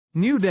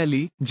New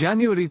Delhi,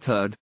 January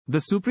 3. The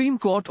Supreme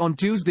Court on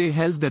Tuesday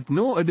held that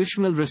no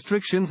additional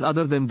restrictions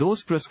other than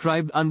those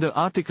prescribed under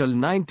Article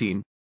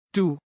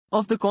 19(2)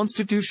 of the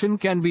Constitution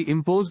can be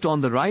imposed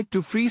on the right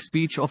to free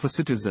speech of a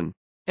citizen,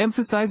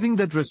 emphasizing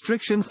that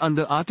restrictions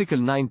under Article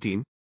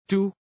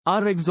 19(2)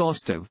 are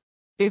exhaustive.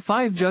 A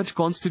five-judge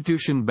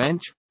Constitution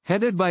bench,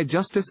 headed by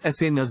Justice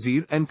S. A.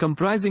 Nazir and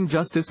comprising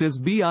Justices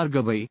B. R.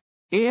 Gavai,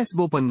 A. S.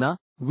 Bopanna,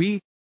 V.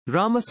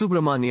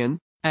 Ramasubramanian,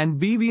 and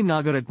B. V.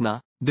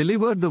 Nagaratna,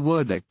 delivered the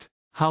verdict.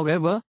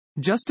 However,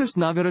 Justice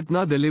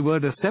Nagaratna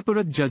delivered a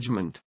separate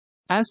judgment.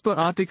 As per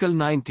Article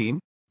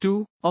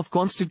 19(2) of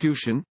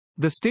Constitution,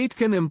 the state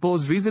can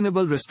impose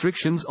reasonable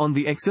restrictions on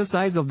the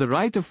exercise of the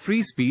right of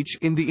free speech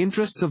in the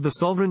interests of the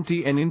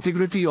sovereignty and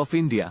integrity of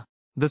India,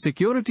 the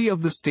security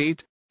of the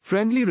state,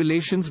 friendly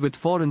relations with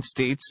foreign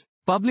states,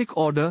 public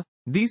order,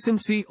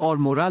 decency or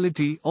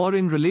morality, or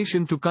in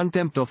relation to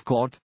contempt of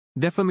court,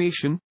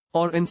 defamation,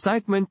 or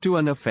incitement to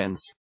an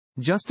offense.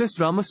 Justice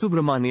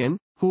Ramasubramanian,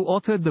 who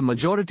authored the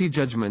majority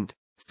judgment,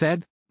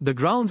 said, the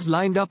grounds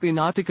lined up in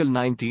Article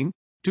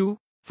 19(2)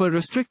 for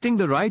restricting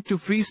the right to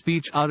free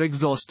speech are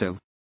exhaustive.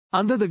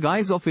 Under the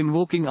guise of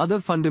invoking other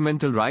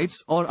fundamental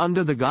rights or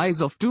under the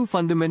guise of two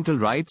fundamental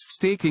rights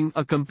staking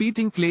a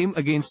competing claim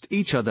against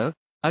each other,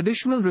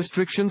 additional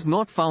restrictions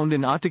not found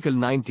in Article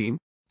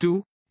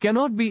 19(2)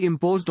 cannot be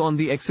imposed on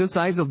the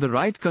exercise of the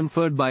right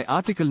conferred by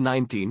Article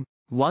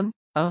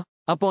 19(1)(a)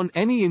 upon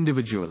any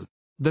individual.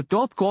 The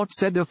top court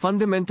said a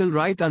fundamental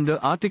right under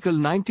Article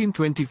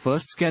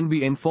 19(21) can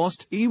be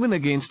enforced even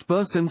against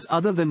persons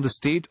other than the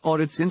state or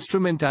its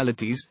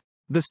instrumentalities.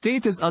 The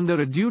state is under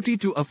a duty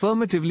to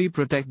affirmatively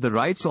protect the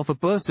rights of a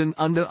person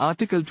under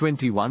Article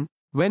 21,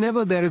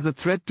 whenever there is a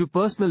threat to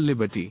personal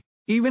liberty,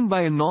 even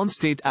by a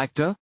non-state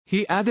actor,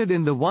 he added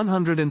in the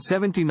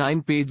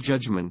 179-page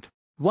judgment.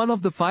 One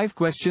of the five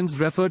questions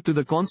referred to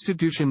the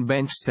Constitution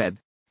bench said,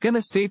 can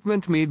a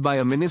statement made by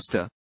a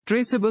minister,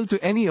 traceable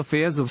to any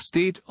affairs of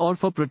state or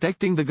for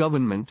protecting the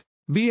government,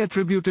 be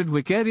attributed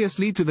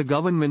vicariously to the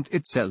government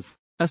itself,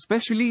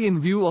 especially in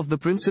view of the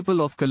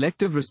principle of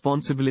collective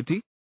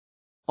responsibility?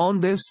 On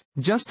this,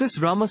 Justice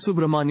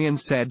Ramasubramanian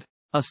said,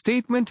 a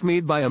statement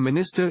made by a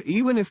minister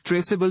even if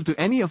traceable to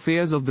any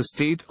affairs of the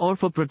state or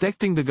for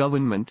protecting the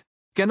government,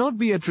 cannot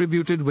be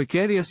attributed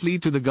vicariously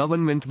to the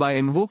government by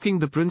invoking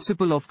the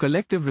principle of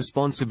collective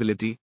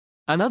responsibility.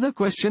 Another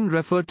question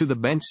referred to the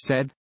bench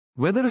said,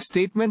 whether a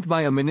statement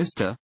by a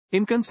minister,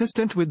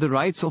 inconsistent with the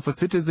rights of a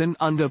citizen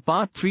under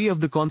Part 3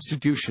 of the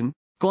Constitution,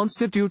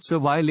 constitutes a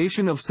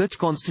violation of such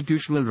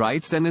constitutional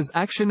rights and is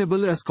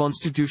actionable as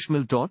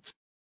constitutional tort.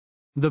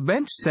 The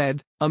bench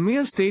said, a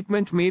mere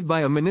statement made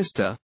by a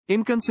minister,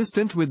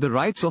 inconsistent with the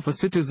rights of a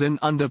citizen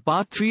under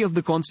Part 3 of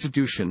the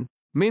Constitution,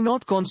 may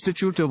not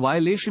constitute a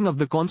violation of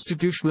the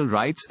constitutional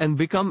rights and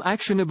become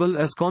actionable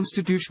as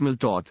constitutional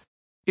tort.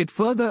 It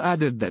further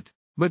added that,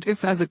 but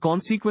if as a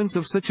consequence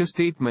of such a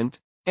statement,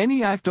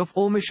 any act of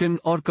omission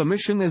or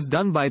commission is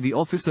done by the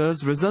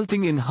officers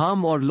resulting in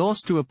harm or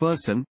loss to a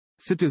person,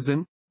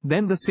 citizen,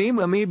 then the same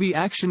may be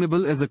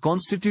actionable as a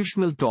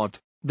constitutional tort.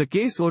 The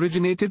case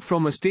originated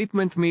from a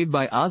statement made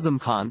by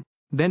Azam Khan,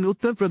 then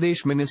Uttar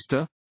Pradesh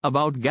minister,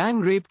 about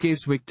gang rape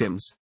case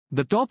victims.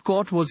 The top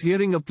court was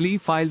hearing a plea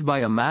filed by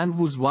a man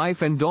whose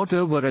wife and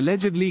daughter were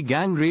allegedly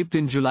gang raped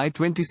in July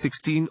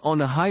 2016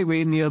 on a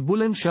highway near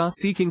Bulandshahr,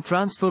 seeking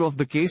transfer of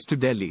the case to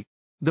Delhi.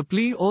 The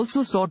plea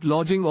also sought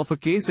lodging of a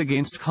case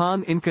against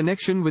Khan in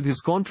connection with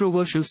his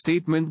controversial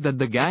statement that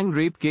the gang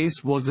rape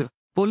case was a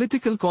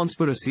political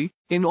conspiracy.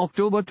 In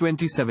October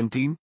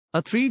 2017,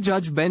 a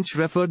three-judge bench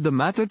referred the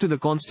matter to the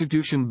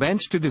Constitution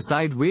bench to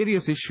decide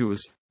various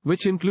issues,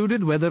 which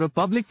included whether a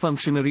public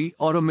functionary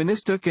or a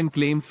minister can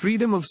claim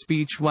freedom of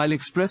speech while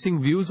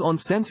expressing views on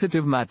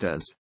sensitive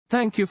matters.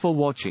 Thank you for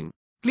watching.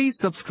 Please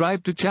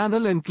subscribe to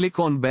channel and click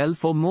on bell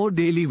for more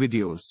daily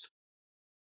videos.